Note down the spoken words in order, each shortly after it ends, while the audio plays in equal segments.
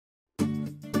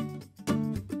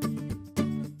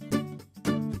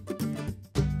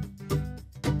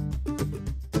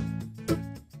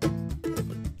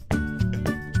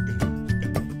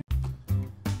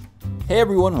Hey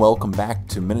everyone, welcome back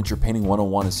to Miniature Painting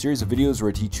 101, a series of videos where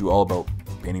I teach you all about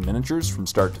painting miniatures from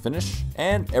start to finish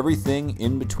and everything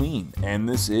in between. And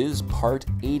this is part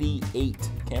 88.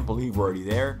 Can't believe we're already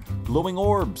there. Glowing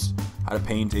orbs. How to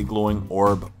paint a glowing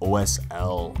orb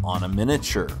OSL on a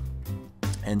miniature.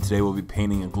 And today we'll be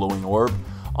painting a glowing orb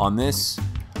on this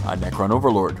Necron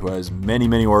Overlord, who has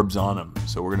many orbs on him.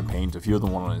 So we're going to paint a few of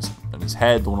them, one on his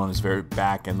head, the one on his very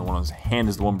back, and the one on his hand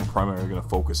is the one we're primarily going to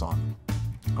focus on.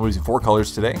 I'm using 4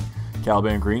 colors today: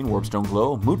 Caliban Green, Warpstone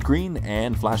Glow, Moot Green,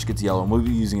 and Flash Gets Yellow. And we'll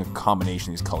be using a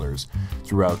combination of these colors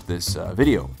throughout this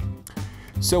video.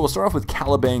 So we'll start off with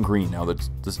Caliban Green. Now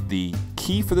the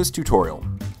key for this tutorial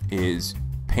is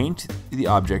paint the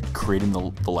object creating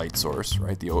the light source,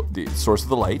 right? The source of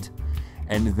the light.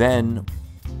 And then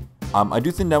I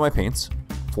do thin down my paints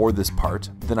for this part.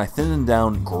 Then I thin them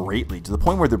down greatly to the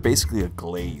point where they're basically a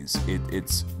glaze.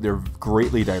 They're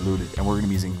greatly diluted, and we're going to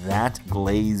be using that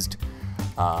glazed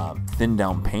thin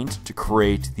down paint to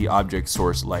create the object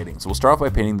source lighting. So we'll start off by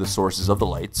painting the sources of the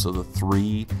light, so the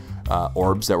 3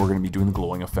 orbs that we're going to be doing the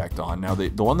glowing effect on. Now the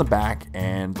one on the back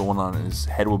and the one on his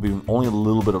head will be doing only a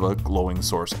little bit of a glowing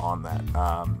source on that,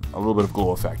 a little bit of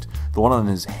glow effect. The one on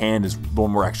his hand is the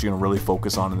one we're actually going to really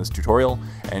focus on in this tutorial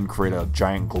and create a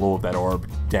giant glow of that orb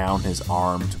down his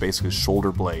arm to basically his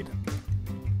shoulder blade.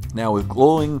 Now with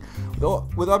glowing,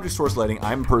 with object source lighting,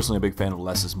 I'm personally a big fan of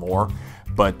less is more,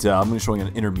 but I'm going to be showing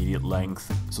an intermediate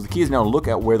length. So the key is now to look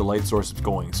at where the light source is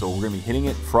going. So we're going to be hitting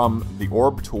it from the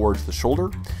orb towards the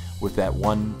shoulder with that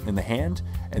one in the hand,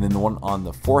 and then the one on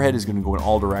the forehead is going to go in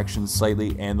all directions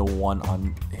slightly, and the one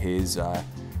on his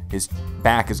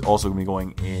back is also going to be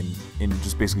going in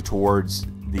just basically towards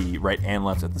the right and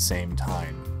left at the same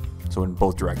time. So in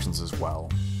both directions as well.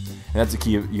 And that's the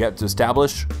key. You have to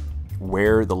establish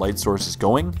where the light source is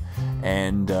going,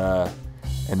 and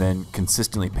then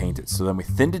consistently paint it. So then we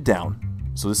thinned it down.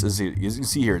 So this is, as you can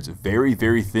see here, it's a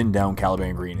very thin down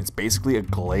Caliban Green. It's basically a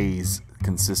glaze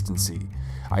consistency.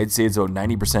 I'd say it's about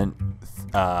 90%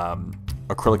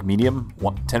 acrylic medium,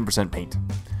 10% paint.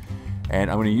 And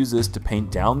I'm going to use this to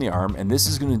paint down the arm, and this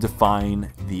is going to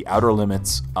define the outer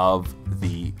limits of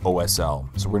the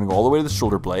OSL. So we're going to go all the way to the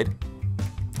shoulder blade,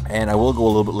 and I will go a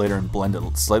little bit later and blend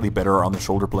it slightly better on the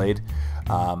shoulder blade.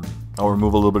 I'll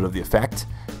remove a little bit of the effect,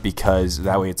 because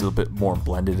that way it's a little bit more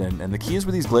blended in. And the key is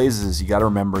with these glazes is you got to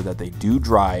remember that they do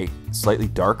dry slightly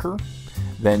darker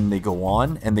than they go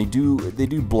on, and they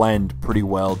do blend pretty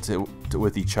well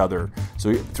with each other.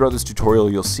 So throughout this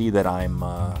tutorial you'll see that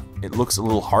it looks a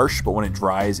little harsh, but when it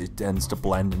dries it tends to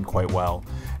blend in quite well.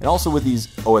 And also with these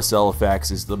OSL effects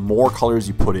is the more colors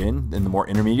you put in and the more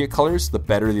intermediate colors, the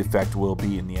better the effect will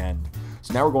be in the end.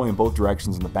 So now we're going in both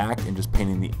directions in the back and just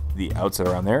painting the outside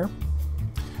around there.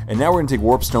 And now we're going to take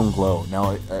Warpstone Glow.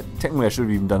 Now, technically I should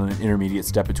have even done an intermediate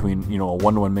step between, a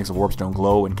 1-to-1 mix of Warpstone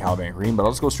Glow and Caliban Green, but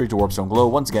I'll just go straight to Warpstone Glow.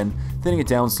 Once again, thinning it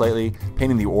down slightly,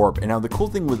 painting the orb. And now the cool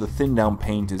thing with the thin down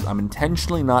paint is I'm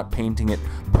intentionally not painting it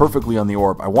perfectly on the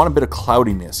orb. I want a bit of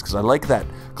cloudiness, because I like that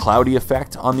cloudy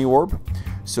effect on the orb.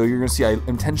 So you're going to see I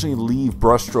intentionally leave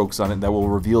brush strokes on it that will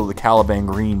reveal the Caliban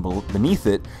Green beneath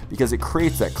it, because it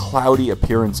creates that cloudy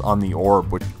appearance on the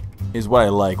orb, which is what I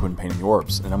like when painting the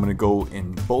orbs. And I'm going to go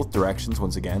in both directions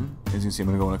once again. As you can see, I'm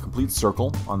going to go in a complete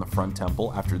circle on the front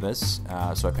temple after this.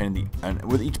 So I painted and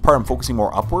with each part I'm focusing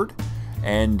more upward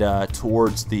and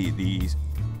towards the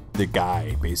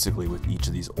guy, basically, with each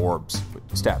of these orbs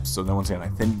steps. So then once again I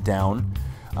thinned it down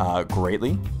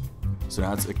greatly. So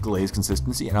now it's a glaze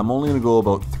consistency, and I'm only going to go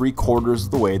about 3/4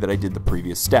 of the way that I did the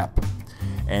previous step.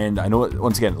 And I know,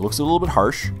 once again, it looks a little bit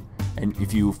harsh, and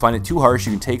if you find it too harsh,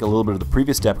 you can take a little bit of the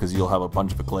previous step, because you'll have a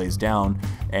bunch of it glazed down,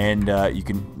 and you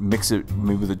can mix it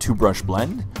maybe with a 2-brush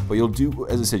blend. But you'll do,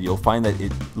 as I said, you'll find that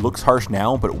it looks harsh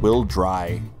now, but it will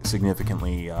dry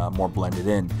significantly more blended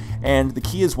in. And the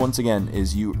key is, once again,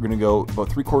 is you're going to go about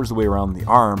 3/4 of the way around the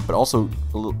arm, but also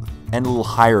a little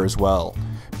higher as well,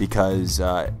 because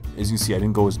as you can see, I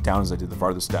didn't go as down as I did the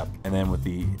farthest step. And then with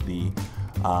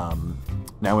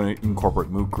now I'm going to incorporate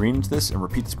Moot Green into this and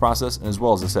repeat this process. And as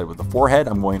well, as I said, with the forehead,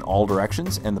 I'm going all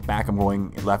directions, and the back I'm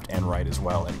going left and right as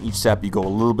well. And each step you go a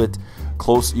little bit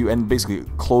close, and basically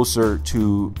closer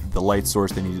to the light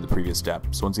source than you did the previous step.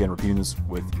 So once again, repeating this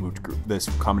with this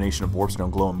combination of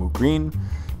Warpstone Glow and Moot Green,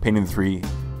 painting the 3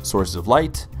 sources of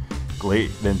light,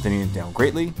 then thinning it down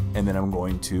greatly, and then I'm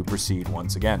going to proceed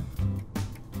once again.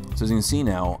 So as you can see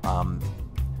now,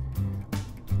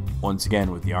 once again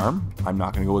with the arm, I'm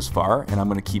not going to go as far, and I'm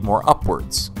going to keep more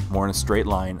upwards, more in a straight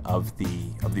line of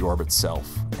the orb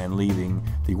itself, and leaving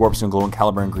the Warpstone Glow and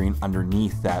Caliban Green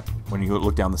underneath that when you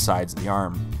look down the sides of the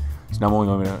arm. So now I'm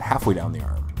only going halfway down the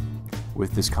arm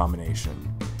with this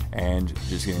combination. and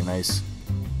just getting a nice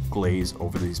glaze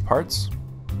over these parts.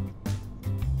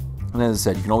 And as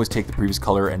I said, you can always take the previous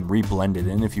color and re-blend it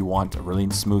in if you want a really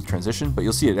smooth transition, but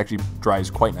you'll see it actually dries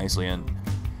quite nicely in.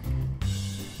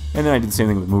 And then I did the same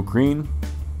thing with Moot Green,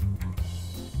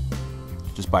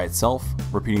 just by itself,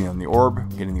 repeating on the orb,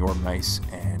 getting the orb nice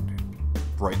and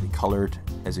brightly colored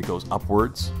as it goes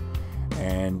upwards.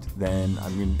 And then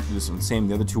I'm going to do this on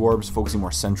the other two orbs, focusing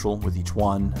more central with each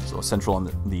one. So central on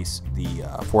the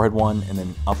forehead one, and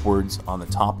then upwards on the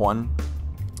top one.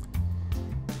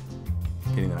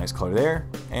 Getting the nice color there,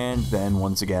 and then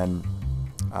once again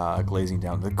glazing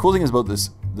down. The cool thing is about this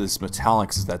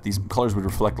metallics is that these colors would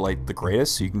reflect light the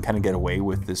greatest, so you can kind of get away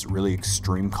with this really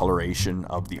extreme coloration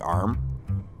of the arm.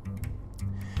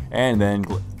 And then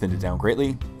thinned it down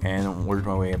greatly, and worked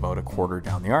my way about a quarter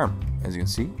down the arm. As you can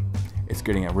see, it's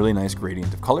getting a really nice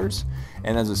gradient of colors.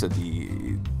 And as I said,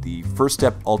 the first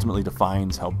step ultimately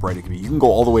defines how bright it can be. You can go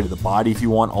all the way to the body if you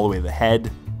want, all the way to the head.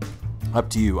 Up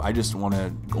to you. I just want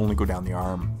to only go down the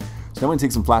arm. So now I'm going to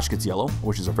take some Flash Gets Yellow,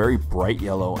 which is a very bright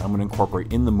yellow, and I'm going to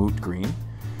incorporate in the Moot Green.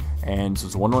 And so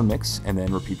it's a 1-1 mix, and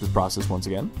then repeat this process once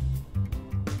again.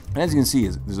 And as you can see,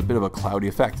 there's a bit of a cloudy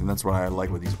effect, and that's what I like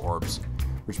with these orbs,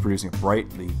 which is producing a bright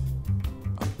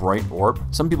orb.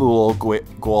 Some people will go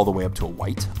all the way up to a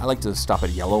white. I like to stop at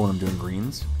yellow when I'm doing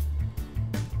greens.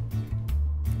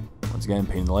 Once again,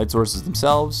 painting the light sources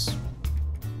themselves,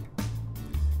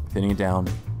 thinning it down,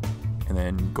 and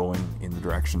then going in the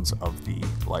directions of the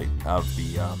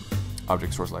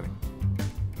object source lighting,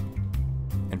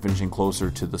 and finishing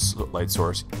closer to the light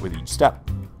source with each step.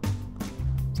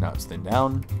 So now it's thinned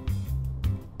down,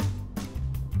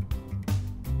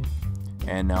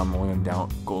 and now I'm only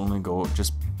going to go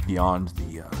just beyond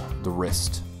the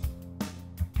wrist.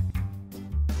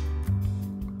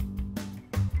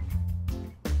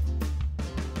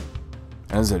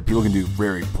 As I said, people can do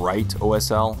very bright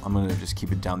OSL. I'm going to just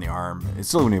keep it down the arm. It's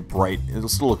still going to be bright. It'll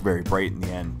still look very bright in the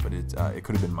end, but it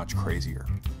could have been much crazier.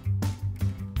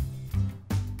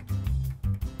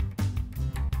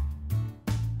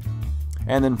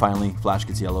 And then finally, Flash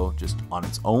Gets Yellow just on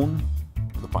its own,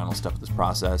 the final step of this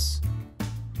process.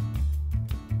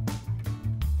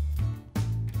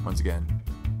 Once again,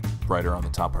 brighter on the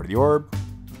top part of the orb,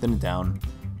 thin it down.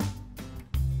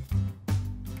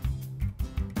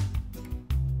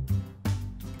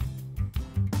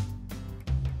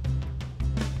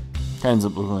 Kind of ends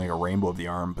up looking like a rainbow of the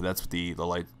arm, but that's what the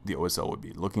OSL would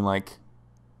be looking like.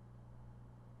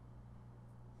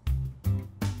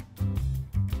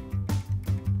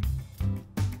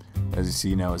 As you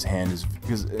see now, his hand is,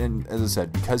 and as I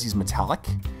said, because he's metallic,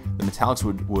 the metallics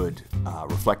would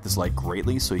reflect this light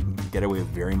greatly, so you can get away with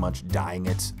very much dyeing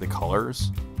it the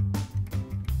colors.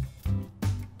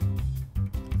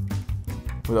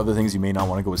 With other things, you may not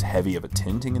want to go as heavy of a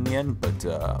tinting in the end, but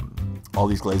all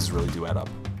these glazes really do add up,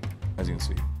 as you can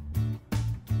see.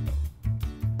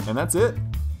 And that's it.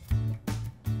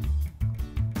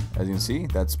 As you can see,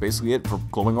 that's basically it for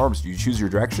glowing orbs. You choose your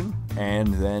direction,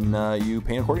 and then you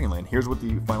paint accordingly. And here's what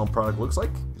the final product looks like.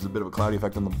 There's a bit of a cloudy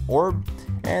effect on the orb,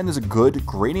 and there's a good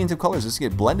gradient of colors. This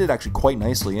get blended actually quite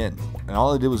nicely in. And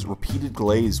all I did was repeated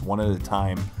glaze one at a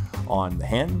time on the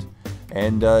hand,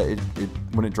 and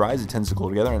when it dries, it tends to glow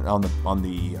together. And on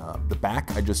the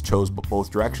back, I just chose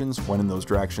both directions, went in those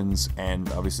directions,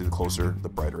 and obviously the closer, the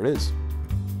brighter it is.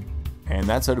 And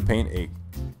that's how to paint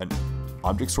an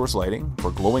object source lighting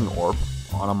for glowing orb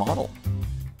on a model.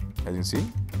 As you can see,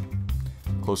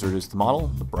 closer it is to the model,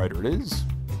 the brighter it is.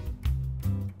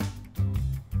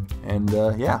 And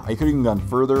yeah, I could have even gone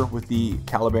further with the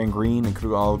Caliban green and could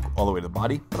have gone all the way to the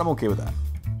body, but I'm okay with that.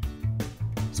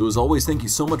 So as always, thank you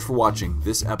so much for watching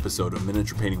this episode of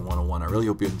Miniature Painting 101. I really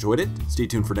hope you enjoyed it. Stay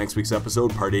tuned for next week's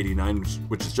episode, part 89,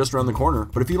 which is just around the corner.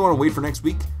 But if you don't want to wait for next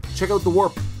week, check out The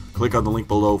Warp. Click on the link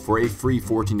below for a free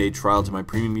 14-day trial to my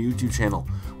premium YouTube channel,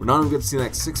 where not only get to see the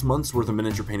next 6 months worth of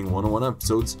Miniature Painting 101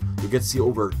 episodes, you'll get to see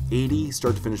over 80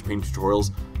 start-to-finish painting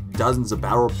tutorials, dozens of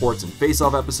battle reports and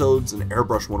face-off episodes, an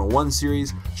Airbrush 101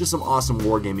 series, just some awesome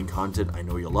wargaming content. I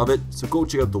know you'll love it, so go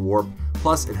check out The Warp.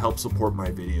 Plus, it helps support my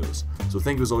videos. So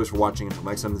thank you as always for watching. Until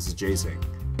next time, this is Jay saying,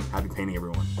 happy painting,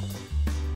 everyone.